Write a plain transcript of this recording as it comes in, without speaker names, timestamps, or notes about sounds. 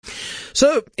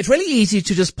So it's really easy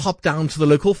to just pop down to the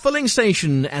local filling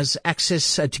station as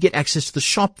access to get access to the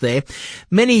shop there.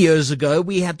 Many years ago,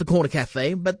 we had the corner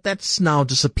cafe, but that's now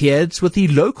disappeared. It's with the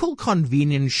local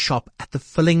convenience shop at the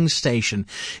filling station.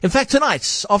 In fact,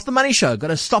 tonight, after the Money Show, got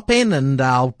to stop in and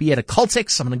I'll be at a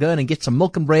Caltex. I'm going to go in and get some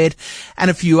milk and bread and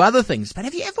a few other things. But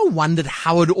have you ever wondered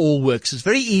how it all works? It's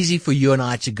very easy for you and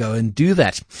I to go and do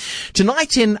that.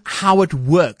 Tonight in How It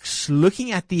Works,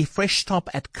 looking at the FreshStop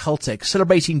at Caltex,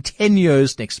 celebrating 10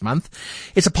 years next month.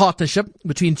 It's a partnership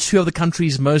between two of the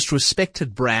country's most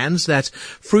respected brands, that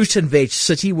Fruit and Veg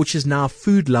City, which is now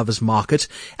Food Lovers Market,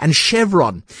 and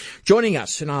Chevron. Joining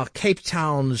us in our Cape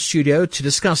Town studio to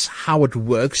discuss how it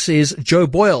works is Joe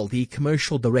Boyle, the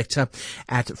commercial director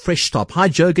at FreshStop. Hi,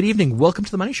 Joe. Good evening. Welcome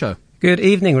to the Money Show. Good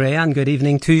evening, Ray, and good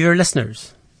evening to your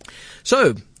listeners.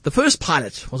 So, the first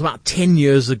pilot was about 10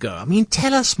 years ago. I mean,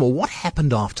 tell us more. What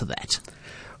happened after that?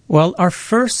 Well, our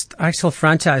first actual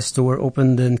franchise store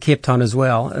opened in Cape Town as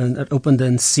well, and it opened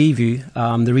in Seaview.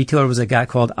 The retailer was a guy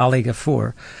called Ali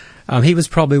Gaffour. He was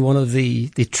probably one of the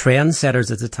trendsetters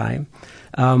at the time.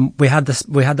 We had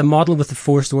the model with the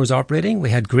 4 stores operating.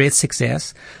 We had great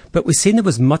success, but we seen there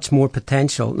was much more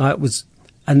potential. Now, it was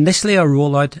initially a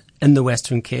rollout in the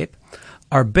Western Cape.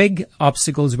 Our big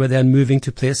obstacles were then moving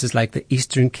to places like the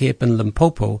Eastern Cape and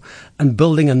Limpopo and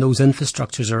building in those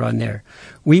infrastructures around there.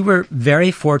 We were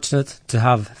very fortunate to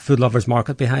have Food Lovers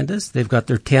Market behind us. They've got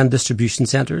their 10 distribution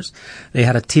centres. They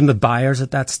had a team of buyers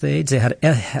at that stage. They had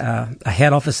a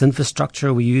head office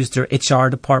infrastructure. We used their HR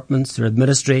departments, their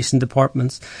administration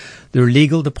departments, their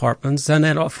legal departments. And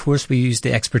then, of course, we used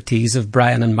the expertise of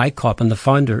Brian and Mike Kopp and the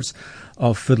founders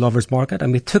of Food Lovers Market.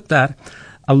 And we took that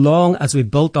along as we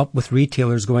built up with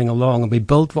retailers going along, and we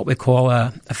built what we call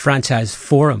a franchise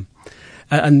forum.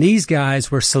 And these guys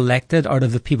were selected out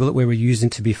of the people that we were using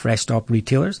to be FreshStop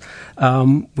retailers.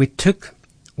 We took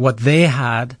what they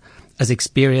had as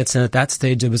experience, and at that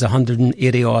stage it was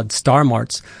 180 odd Star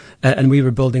Marts, and we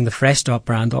were building the FreshStop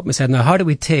brand up. We said, now how do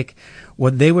we take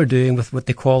what they were doing with what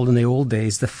they called in the old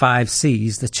days the 5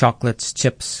 C's, the chocolates,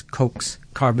 chips, cokes,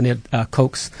 carbonated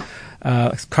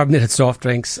soft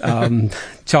drinks,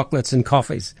 chocolates and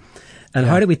coffees. And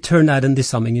how do we turn that into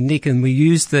something unique? And we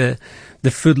used the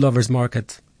Food Lovers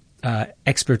Market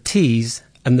expertise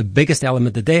and the biggest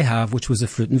element that they have, which was the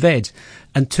fruit and veg,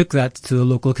 and took that to the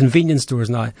local convenience stores.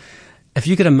 Now, if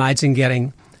you could imagine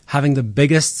having the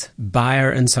biggest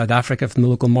buyer in South Africa from the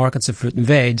local markets of fruit and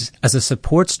veg as a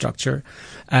support structure.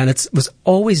 And it was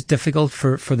always difficult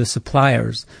for the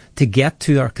suppliers to get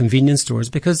to our convenience stores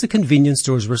because the convenience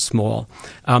stores were small.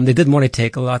 They didn't want to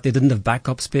take a lot. They didn't have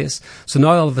backup space. So now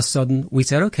all of a sudden we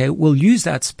said, okay, we'll use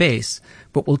that space,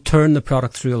 but we'll turn the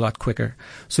product through a lot quicker.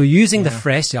 So using the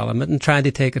fresh element and trying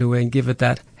to take it away and give it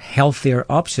that healthier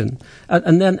option,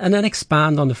 and then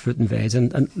expand on the fruit and veg.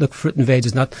 And look, fruit and veg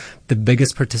is not the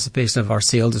biggest participation of our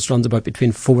sales. It runs about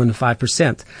between 4 and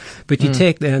 5%. But you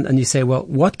take then and you say, well,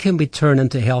 what can we turn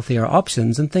into healthier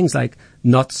options? And things like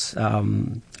nuts,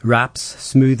 wraps,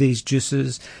 smoothies,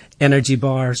 juices, energy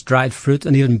bars, dried fruit,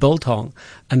 and even biltong,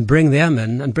 and bring them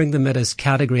in as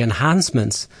category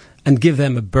enhancements and give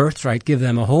them a birthright, give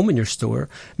them a home in your store,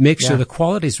 make sure the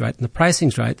quality's right and the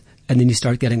pricing's right, and then you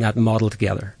start getting that model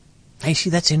together. Hey,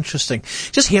 see, that's interesting.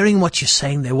 Just hearing what you're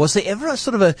saying there, was there ever a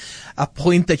sort of a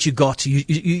point that you got to?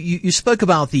 You spoke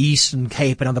about the Eastern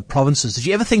Cape and other provinces. Did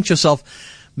you ever think to yourself,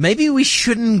 maybe we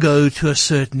shouldn't go to a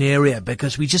certain area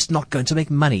because we're just not going to make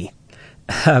money?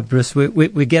 Bruce,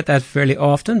 we get that fairly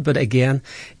often, but again,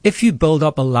 if you build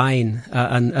up a line,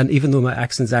 and even though my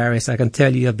accent's Irish, I can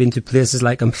tell you I've been to places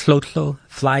like Mhlotlo,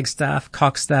 Flagstaff,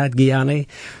 Cockstad, Guyana,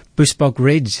 Bushbuck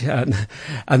Ridge, and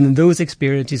in those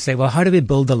experiences you say, well, how do we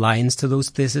build the lines to those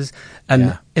places?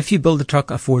 And if you build a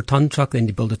 4-ton truck, then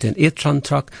you build it to an 8-ton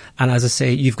truck, and as I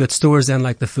say, you've got stores then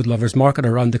like the Food Lovers Market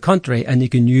around the country, and you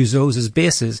can use those as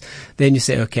bases. Then you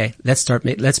say, okay,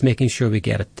 let's making sure we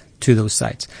get it to those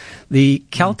sites. The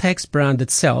Caltex brand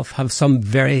itself have some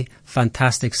very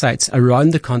fantastic sites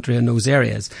around the country in those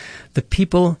areas. The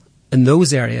people in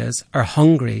those areas are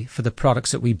hungry for the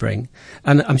products that we bring.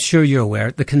 And I'm sure you're aware,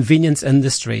 the convenience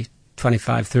industry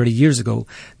 25, 30 years ago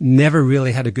never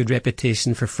really had a good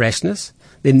reputation for freshness.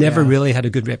 They never really had a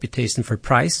good reputation for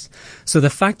price. So the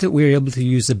fact that we're able to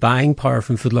use the buying power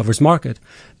from Food Lovers Market,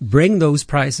 bring those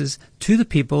prices to the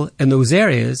people in those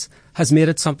areas, has made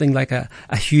it something like a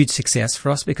huge success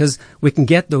for us, because we can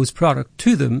get those products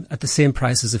to them at the same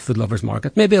price as the Food Lovers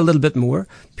Market, maybe a little bit more,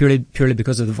 purely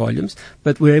because of the volumes,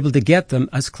 but we're able to get them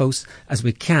as close as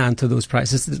we can to those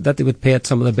prices that they would pay at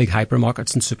some of the big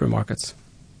hypermarkets and supermarkets.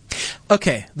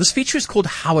 Okay, this feature is called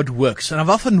How It Works, and I've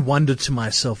often wondered to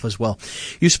myself as well.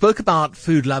 You spoke about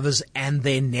food lovers and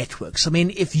their networks. I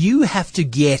mean, if you have to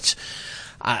get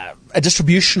a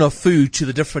distribution of food to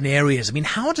the different areas, I mean,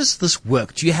 how does this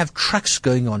work? Do you have trucks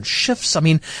going on shifts? I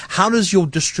mean, how does your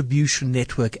distribution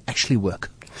network actually work?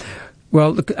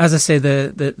 Well, look, as I say,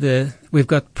 we've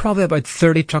got probably about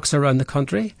 30 trucks around the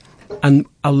country. And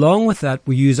along with that,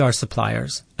 we use our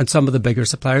suppliers and some of the bigger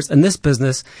suppliers. In this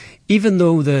business, even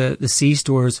though the C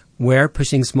stores were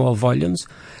pushing small volumes,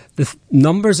 the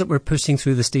numbers that we're pushing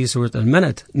through the C stores at the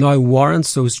minute now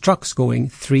warrants those trucks going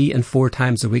 3 and 4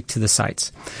 times a week to the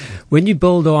sites. When you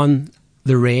build on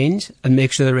the range and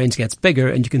make sure the range gets bigger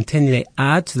and you continually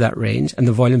add to that range and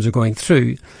the volumes are going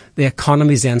through, the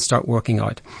economies then start working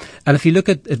out. And if you look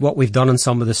at what we've done in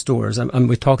some of the stores, and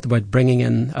we talked about bringing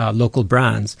in local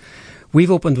brands,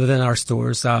 we've opened within our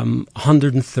stores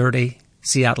 130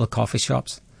 Seattle coffee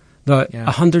shops. Now,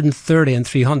 130 and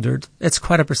 300, it's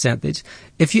quite a percentage.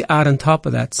 If you add on top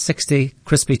of that 60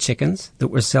 crispy chickens that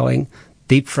we're selling,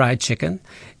 deep fried chicken,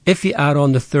 if you add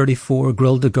on the 34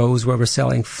 grill-to-goes where we're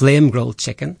selling flame-grilled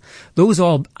chicken, those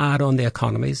all add on the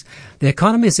economies. The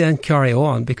economies then carry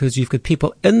on because you've got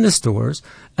people in the stores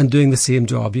and doing the same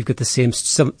job. You've got the same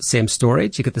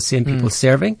storage. You've got the same people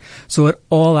serving. So it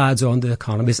all adds on to the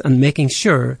economies and making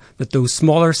sure that those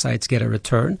smaller sites get a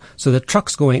return so the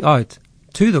trucks going out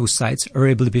to those sites are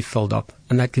able to be filled up.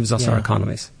 And that gives us our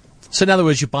economies. So in other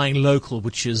words, you're buying local,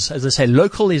 which is, as I say,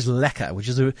 local is lekker, which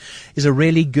is a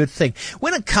really good thing.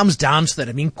 When it comes down to that,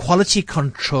 I mean, quality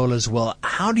control as well.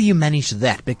 How do you manage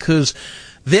that? Because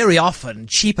very often,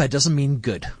 cheaper doesn't mean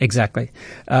good. Exactly.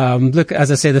 Look,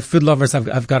 as I say, the food lovers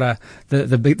have got they're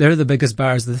the biggest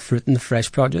buyers of the fruit and the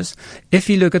fresh produce. If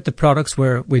you look at the products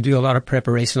where we do a lot of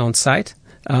preparation on site,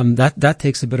 that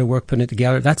takes a bit of work putting it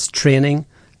together. That's training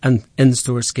and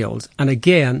in-store skills. And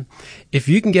again, if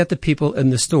you can get the people in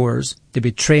the stores to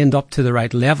be trained up to the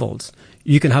right levels,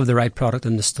 you can have the right product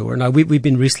in the store. Now, we've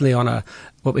been recently on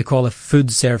what we call a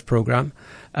food serve program.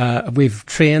 We've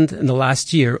trained in the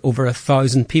last year over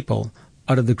 1,000 people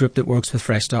out of the group that works with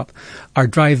FreshStop. Our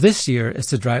drive this year is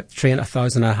to train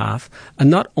 1,500.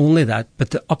 And not only that, but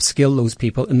to upskill those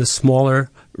people in the smaller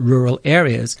rural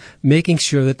areas, making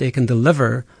sure that they can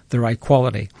deliver the right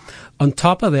quality. On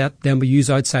top of that, then we use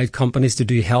outside companies to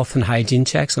do health and hygiene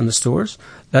checks on the stores.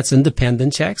 That's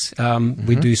independent checks.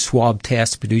 We do swab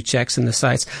tests, we do checks in the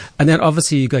sites. And then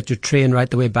obviously you got your train right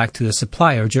the way back to the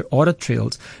suppliers, your audit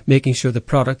trails, making sure the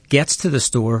product gets to the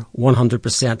store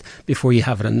 100% before you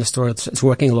have it in the store. It's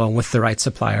working along with the right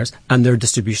suppliers and their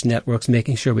distribution networks,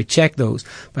 making sure we check those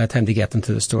by the time they get them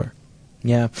to the store.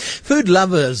 Yeah. Food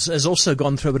Lovers has also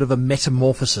gone through a bit of a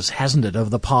metamorphosis, hasn't it, over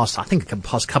the past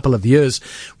couple of years.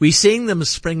 We're seeing them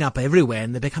spring up everywhere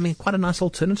and they're becoming quite a nice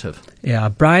alternative. Yeah,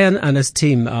 Brian and his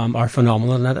team are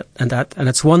phenomenal and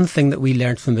it's one thing that we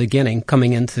learned from the beginning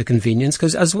coming into the convenience,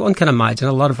 because as one can imagine,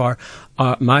 a lot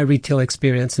of my retail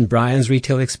experience and Brian's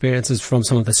retail experience is from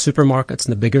some of the supermarkets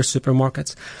and the bigger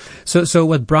supermarkets. So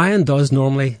what Brian does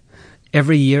normally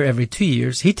every year, every 2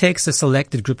 years, he takes a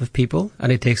selected group of people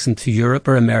and he takes them to Europe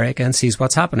or America and sees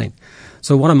what's happening.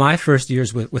 So one of my first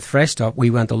years with FreshStop, we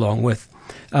went along with.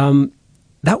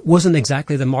 That wasn't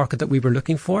exactly the market that we were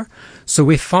looking for. So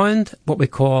we found what we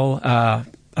call a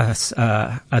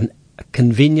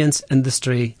convenience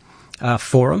industry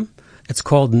forum. It's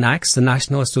called NACS, the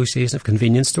National Association of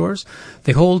Convenience Stores.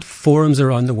 They hold forums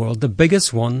around the world. The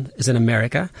biggest one is in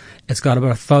America. It's got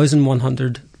about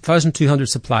 1,200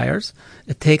 suppliers.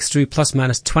 It takes through plus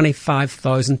minus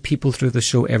 25,000 people through the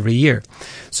show every year.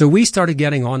 So we started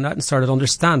getting on that and started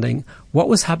understanding what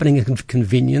was happening in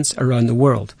convenience around the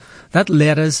world. That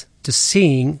led us to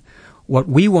seeing what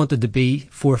we wanted to be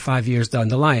 4 or 5 years down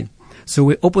the line. So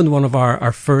we opened one of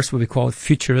our first, what we call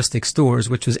futuristic stores,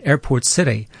 which was Airport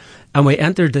City. And we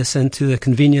entered this into the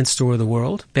convenience store of the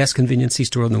world, best convenience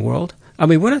store in the world. And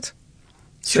we won it.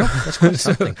 Sure, that's quite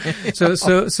something.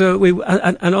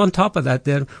 And on top of that,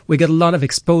 then we get a lot of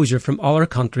exposure from other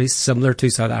countries similar to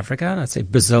South Africa. I'd say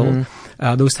Brazil,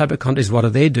 those type of countries. What are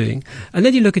they doing? And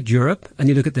then you look at Europe and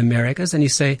you look at the Americas and you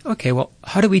say, okay, well,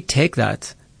 how do we take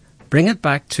that, bring it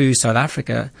back to South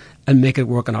Africa, and make it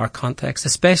work in our context,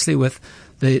 especially with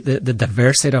the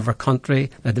diversity of our country,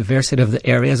 the diversity of the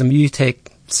areas. I mean, you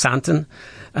take Santon,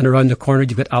 and around the corner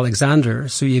you've got Alexander.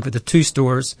 So you've got the two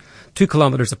stores 2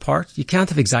 kilometers apart. You can't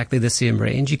have exactly the same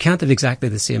range. You can't have exactly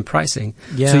the same pricing.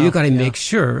 So you've got to make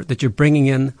sure that you're bringing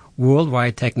in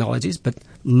worldwide technologies, but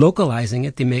localizing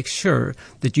it to make sure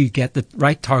that you get the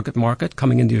right target market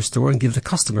coming into your store and give the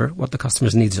customer what the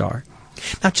customer's needs are.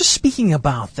 Now, just speaking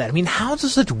about that, I mean, how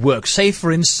does it work? Say,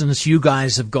 for instance, you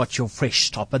guys have got your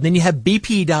FreshStop, and then you have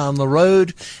BP down the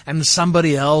road and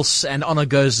somebody else, and on it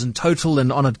goes in Total,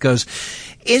 and on it goes.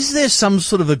 Is there some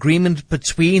sort of agreement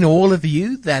between all of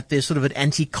you that there's sort of an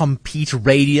anti-compete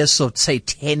radius of, say,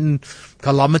 10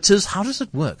 kilometers? How does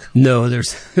it work? No,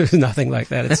 there's nothing like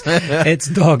that. It's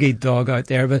dog eat dog out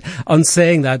there. But on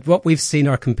saying that, what we've seen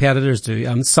our competitors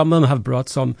do, some of them have brought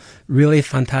some really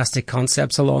fantastic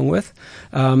concepts along with.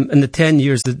 In the 10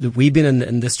 years that we've been in the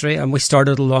industry, and we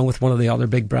started along with one of the other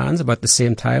big brands about the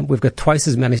same time, we've got twice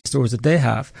as many stores that they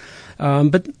have.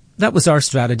 But that was our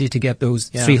strategy to get those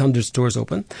 300 stores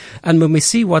open. And when we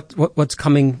see what's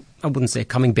coming, I wouldn't say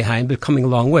coming behind, but coming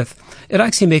along with, it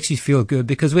actually makes you feel good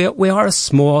because we are a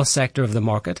small sector of the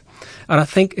market. And I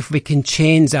think if we can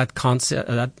change that concept,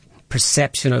 that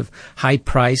perception of high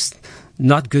priced,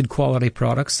 not good quality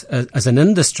products as an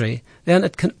industry, then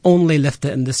it can only lift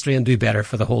the industry and do better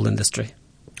for the whole industry.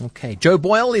 Okay. Joe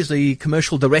Boyle is the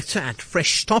commercial director at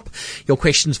FreshStop. Your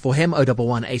questions for him,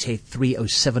 011 883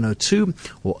 0702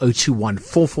 or 021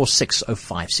 446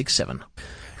 0567.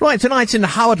 Right, tonight in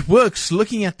How It Works,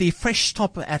 looking at the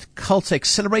FreshStop at Caltex,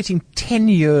 celebrating 10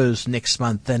 years next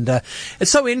month. And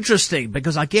it's so interesting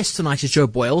because our guest tonight is Joe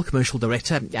Boyle, Commercial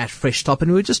Director at FreshStop.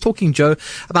 And we were just talking, Joe,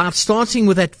 about starting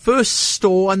with that first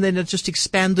store and then it just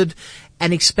expanded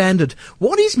and expanded.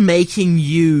 What is making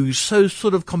you so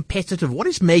sort of competitive? What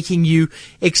is making you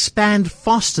expand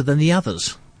faster than the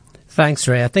others? Thanks,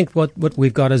 Ray. I think what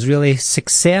we've got is really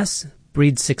success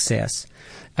breeds success.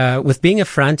 With being a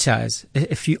franchise,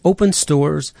 if you open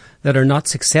stores that are not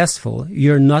successful,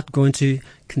 you're not going to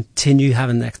continue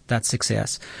having that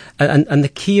success. And the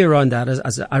key around that is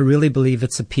I really believe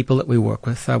it's the people that we work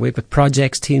with. We've got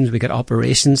projects teams, we've got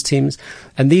operations teams,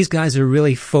 and these guys are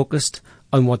really focused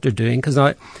on what they're doing. Because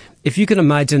now, if you can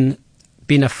imagine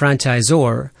being a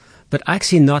franchisor, but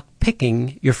actually not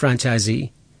picking your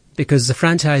franchisee, because the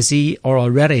franchisee are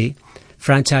already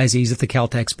franchisees of the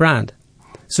Caltex brand.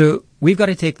 So we've got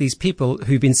to take these people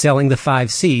who've been selling the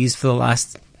 5 C's for the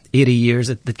last 80 years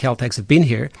that Caltex have been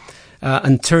here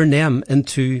and turn them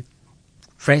into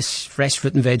fresh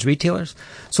fruit and veg retailers.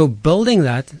 So building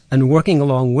that and working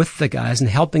along with the guys and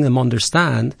helping them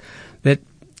understand that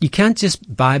you can't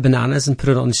just buy bananas and put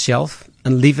it on the shelf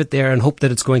and leave it there and hope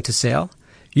that it's going to sell.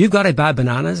 You've got to buy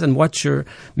bananas and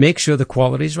make sure the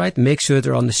quality's right, make sure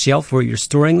they're on the shelf where you're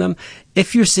storing them.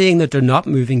 If you're seeing that they're not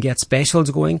moving, get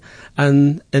specials going.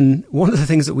 And one of the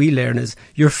things that we learn is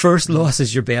your first loss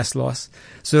is your best loss.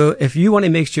 So if you want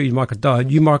to make sure you mark it down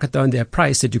to a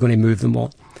price that you're going to move them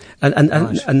all.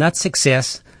 And that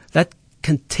success, that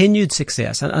continued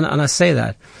success, and I say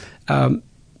that,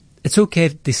 it's okay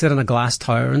if they sit in a glass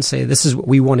tower and say, this is what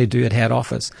we want to do at head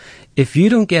office. If you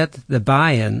don't get the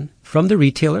buy-in from the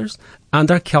retailers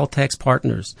and our Caltex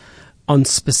partners on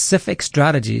specific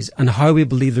strategies and how we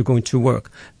believe they're going to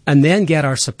work, and then get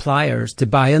our suppliers to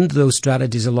buy into those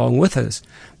strategies along with us,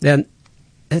 then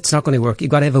it's not going to work. You've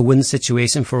got to have a win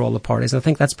situation for all the parties. And I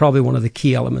think that's probably one of the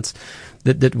key elements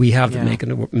that we have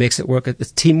that makes it work.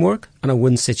 It's teamwork and a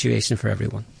win situation for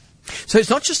everyone. So it's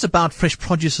not just about fresh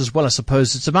produce as well, I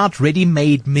suppose. It's about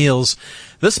ready-made meals.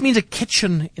 This means a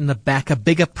kitchen in the back, a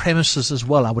bigger premises as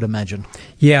well, I would imagine.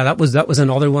 Yeah, that was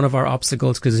another one of our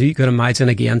obstacles, because you can imagine,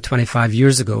 again, 25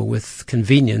 years ago with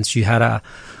convenience, you had a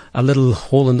little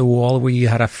hole in the wall where you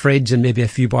had a fridge and maybe a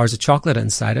few bars of chocolate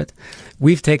inside it.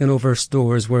 We've taken over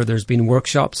stores where there's been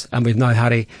workshops, and we've now had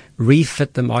to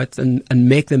refit them out and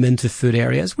make them into food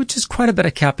areas, which is quite a bit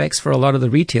of capex for a lot of the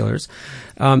retailers,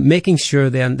 making sure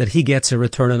then that he gets a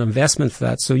return on investment for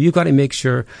that. So you've got to make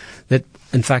sure that,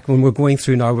 in fact, when we're going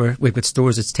through now, we've got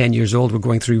stores that's 10 years old, we're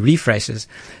going through refreshes.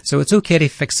 So it's okay to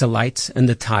fix the lights and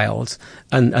the tiles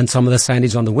and some of the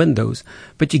signage on the windows,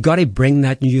 but you got to bring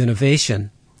that new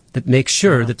innovation that makes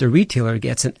sure that the retailer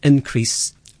gets an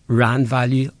increased rand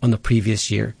value on the previous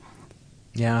year.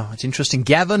 Yeah, it's interesting.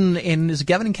 Gavin in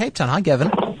Cape Town? Hi,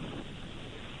 Gavin.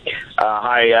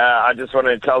 Hi, I just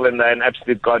wanted to tell them they're an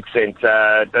absolute godsend.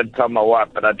 Don't tell my wife,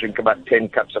 but I drink about 10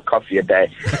 cups of coffee a day.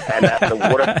 And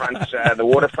the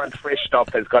waterfront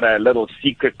FreshStop has got a little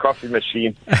secret coffee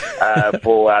machine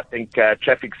for, I think,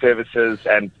 traffic services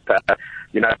and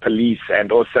police,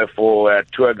 and also for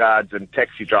tour guides and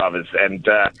taxi drivers. And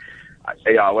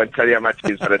I won't tell you how much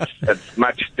it is, but it's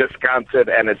much discounted,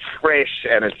 and it's fresh,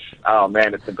 and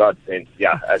it's a godsend.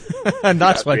 Yeah,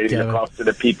 nice one, really Gavin. Look after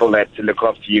the people that look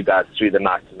after you guys through the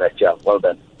night, and that. Yeah, well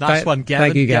done. Nice one, Gavin.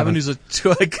 Thank you, Gavin. Gavin, who's a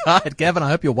tour guide. Gavin, I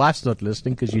hope your wife's not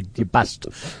listening, because you bust.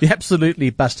 You absolutely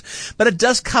bust. But it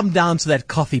does come down to that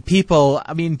coffee. People,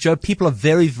 I mean, Joe, people are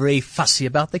very, very fussy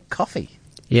about their coffee.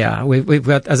 Yeah, we've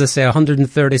got, as I say,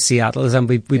 130 Seattles, and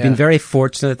we've been very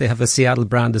fortunate they have the Seattle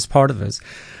brand as part of us.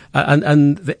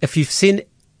 If you've seen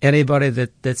anybody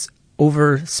that's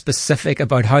over specific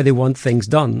about how they want things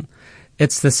done,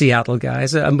 it's the Seattle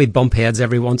guys, and we bump heads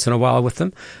every once in a while with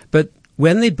them. But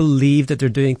when they believe that they're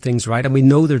doing things right, and we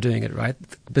know they're doing it right,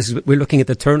 because we're looking at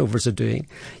the turnovers they're doing,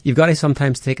 you've got to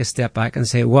sometimes take a step back and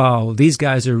say, wow, these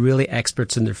guys are really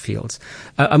experts in their fields.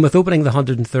 And with opening the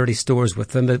 130 stores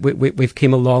with them, we've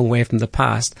came a long way from the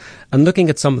past. And looking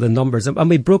at some of the numbers, and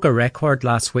we broke a record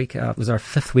last week. It was our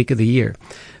 5th week of the year.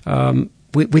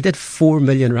 We did 4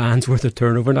 million rands worth of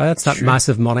turnover. Now, that's not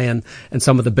massive money and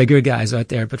some of the bigger guys out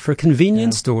there. But for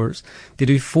convenience stores, they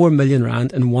do 4 million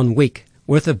rand in 1 week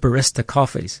worth of barista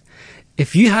coffees.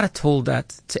 If you had told that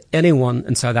to anyone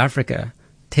in South Africa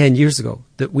 10 years ago,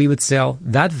 that we would sell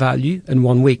that value in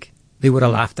 1 week, they would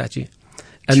have laughed at you.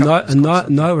 And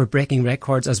now we're breaking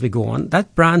records as we go on.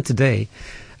 That brand today,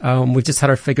 we've just had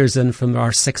our figures in from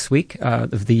our 6th week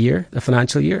of the year, the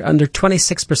financial year, and they're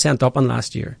 26% up on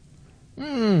last year.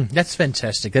 That's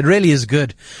fantastic. That really is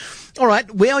good. All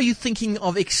right, where are you thinking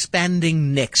of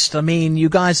expanding next? I mean, you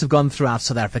guys have gone throughout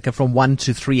South Africa from 1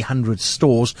 to 300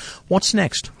 stores. What's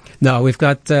next? No, we've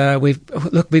got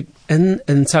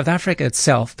in South Africa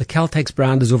itself, the Caltex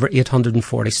brand is over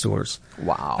 840 stores.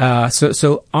 Wow.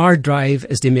 So our drive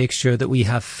is to make sure that we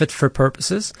have fit for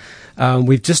purposes.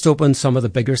 We've just opened some of the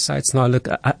bigger sites. Now, look,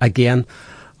 again,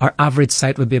 our average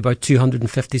site would be about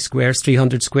 250 squares,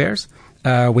 300 squares.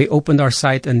 We opened our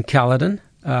site in Caledon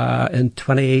in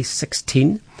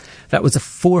 2016. That was a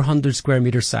 400 square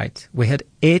meter site. We had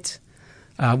 8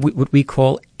 what we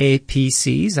call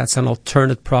APCs. That's an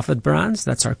alternate profit brands.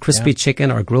 That's our crispy chicken,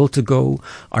 our grill to go,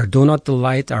 our donut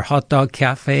delight, our hot dog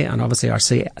cafe, and obviously our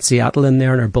Seattle in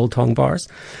there and our biltong bars.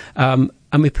 And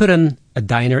we put in a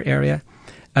diner area,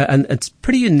 and it's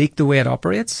pretty unique the way it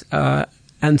operates.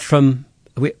 And from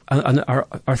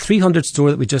our 300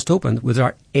 store that we just opened was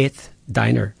our 8th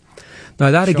diner. Now,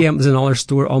 that again was another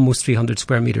store, almost 300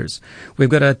 square meters. We've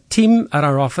got a team at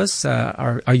our office,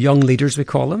 our young leaders, we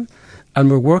call them, and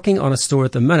we're working on a store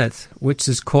at the minute, which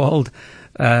is called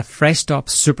FreshStop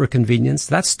Super Convenience.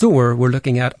 That store, we're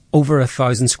looking at over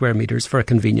 1,000 square meters for a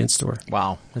convenience store.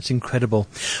 Wow, that's incredible.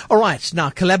 All right, now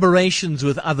collaborations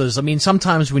with others. I mean,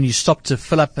 sometimes when you stop to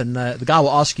fill up and the guy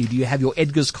will ask you, do you have your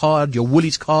Edgar's card, your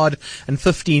Woolies card, and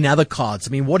 15 other cards?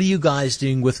 I mean, what are you guys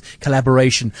doing with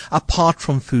collaboration apart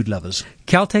from Food Lovers?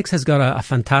 Caltex has got a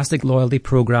fantastic loyalty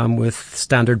program with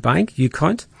Standard Bank,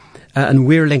 UCount, and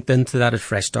we're linked into that at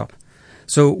FreshStop.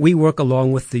 So we work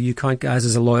along with the UCount guys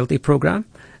as a loyalty program,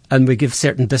 and we give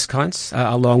certain discounts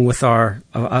along with our,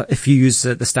 if you use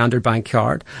the Standard Bank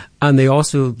card, and they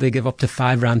give up to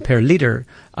 5 rand per litre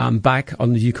back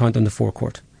on the UCount on the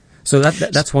forecourt. So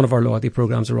that's one of our loyalty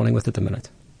programs we're running with at the minute.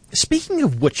 Speaking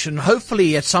of which, and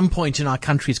hopefully at some point in our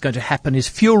country it's going to happen, is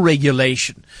fuel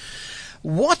regulation.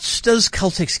 What does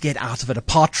Caltex get out of it,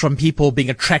 apart from people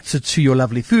being attracted to your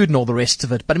lovely food and all the rest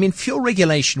of it? But I mean, fuel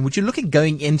regulation, would you look at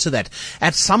going into that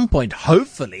at some point?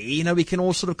 Hopefully, we can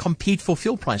all sort of compete for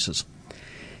fuel prices.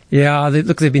 Yeah,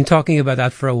 they've been talking about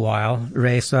that for a while,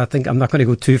 Ray, so I think I'm not going to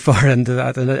go too far into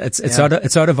that. And it's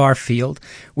out of our field.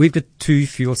 We've got 2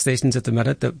 fuel stations at the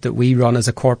minute that we run as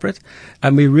a corporate,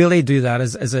 and we really do that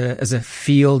as a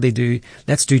field.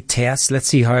 Let's do tests, let's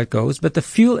see how it goes. But the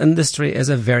fuel industry is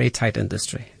a very tight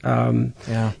industry.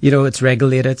 It's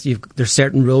regulated. There's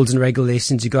certain rules and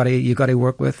regulations you got to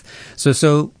work with.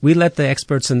 So we let the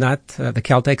experts in that, the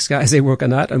Caltex guys, they work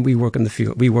on that, and we work on the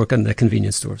fuel. We work on the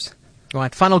convenience stores.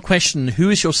 Right, final question. Who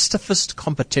is your stiffest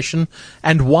competition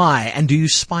and why? And do you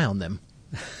spy on them?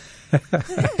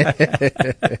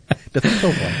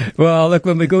 Well, look,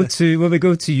 when we go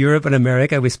to Europe and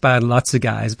America, we spy on lots of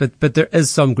guys, but there is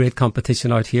some great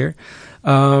competition out here.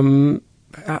 I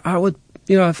would,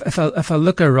 if I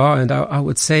look around, I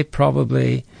would say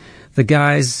probably the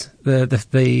guys,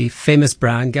 the famous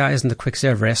brand guys in the quick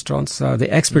serve restaurants,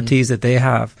 the expertise that they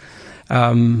have.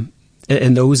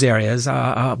 In those areas,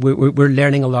 we're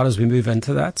learning a lot as we move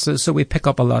into that. So we pick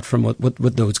up a lot from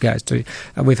what those guys do.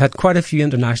 We've had quite a few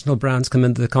international brands come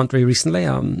into the country recently,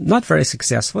 not very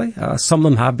successfully. Some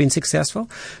of them have been successful.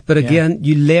 But again,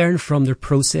 you learn from their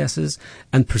processes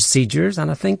and procedures. And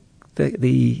I think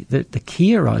the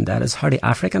key around that is how to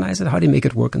Africanize it, how to make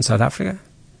it work in South Africa.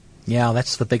 Yeah,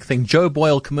 that's the big thing. Joe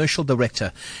Boyle, Commercial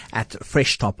Director at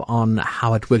FreshStop, on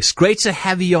how it works. Great to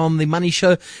have you on the Money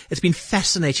Show. It's been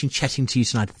fascinating chatting to you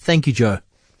tonight. Thank you, Joe.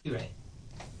 You're right.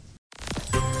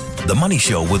 The Money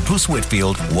Show with Bruce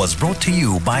Whitfield was brought to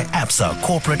you by ABSA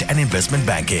Corporate and Investment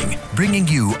Banking, bringing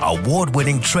you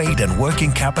award-winning trade and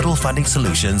working capital funding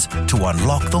solutions to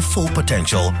unlock the full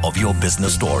potential of your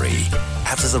business story.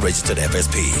 ABSA is a registered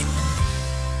FSP.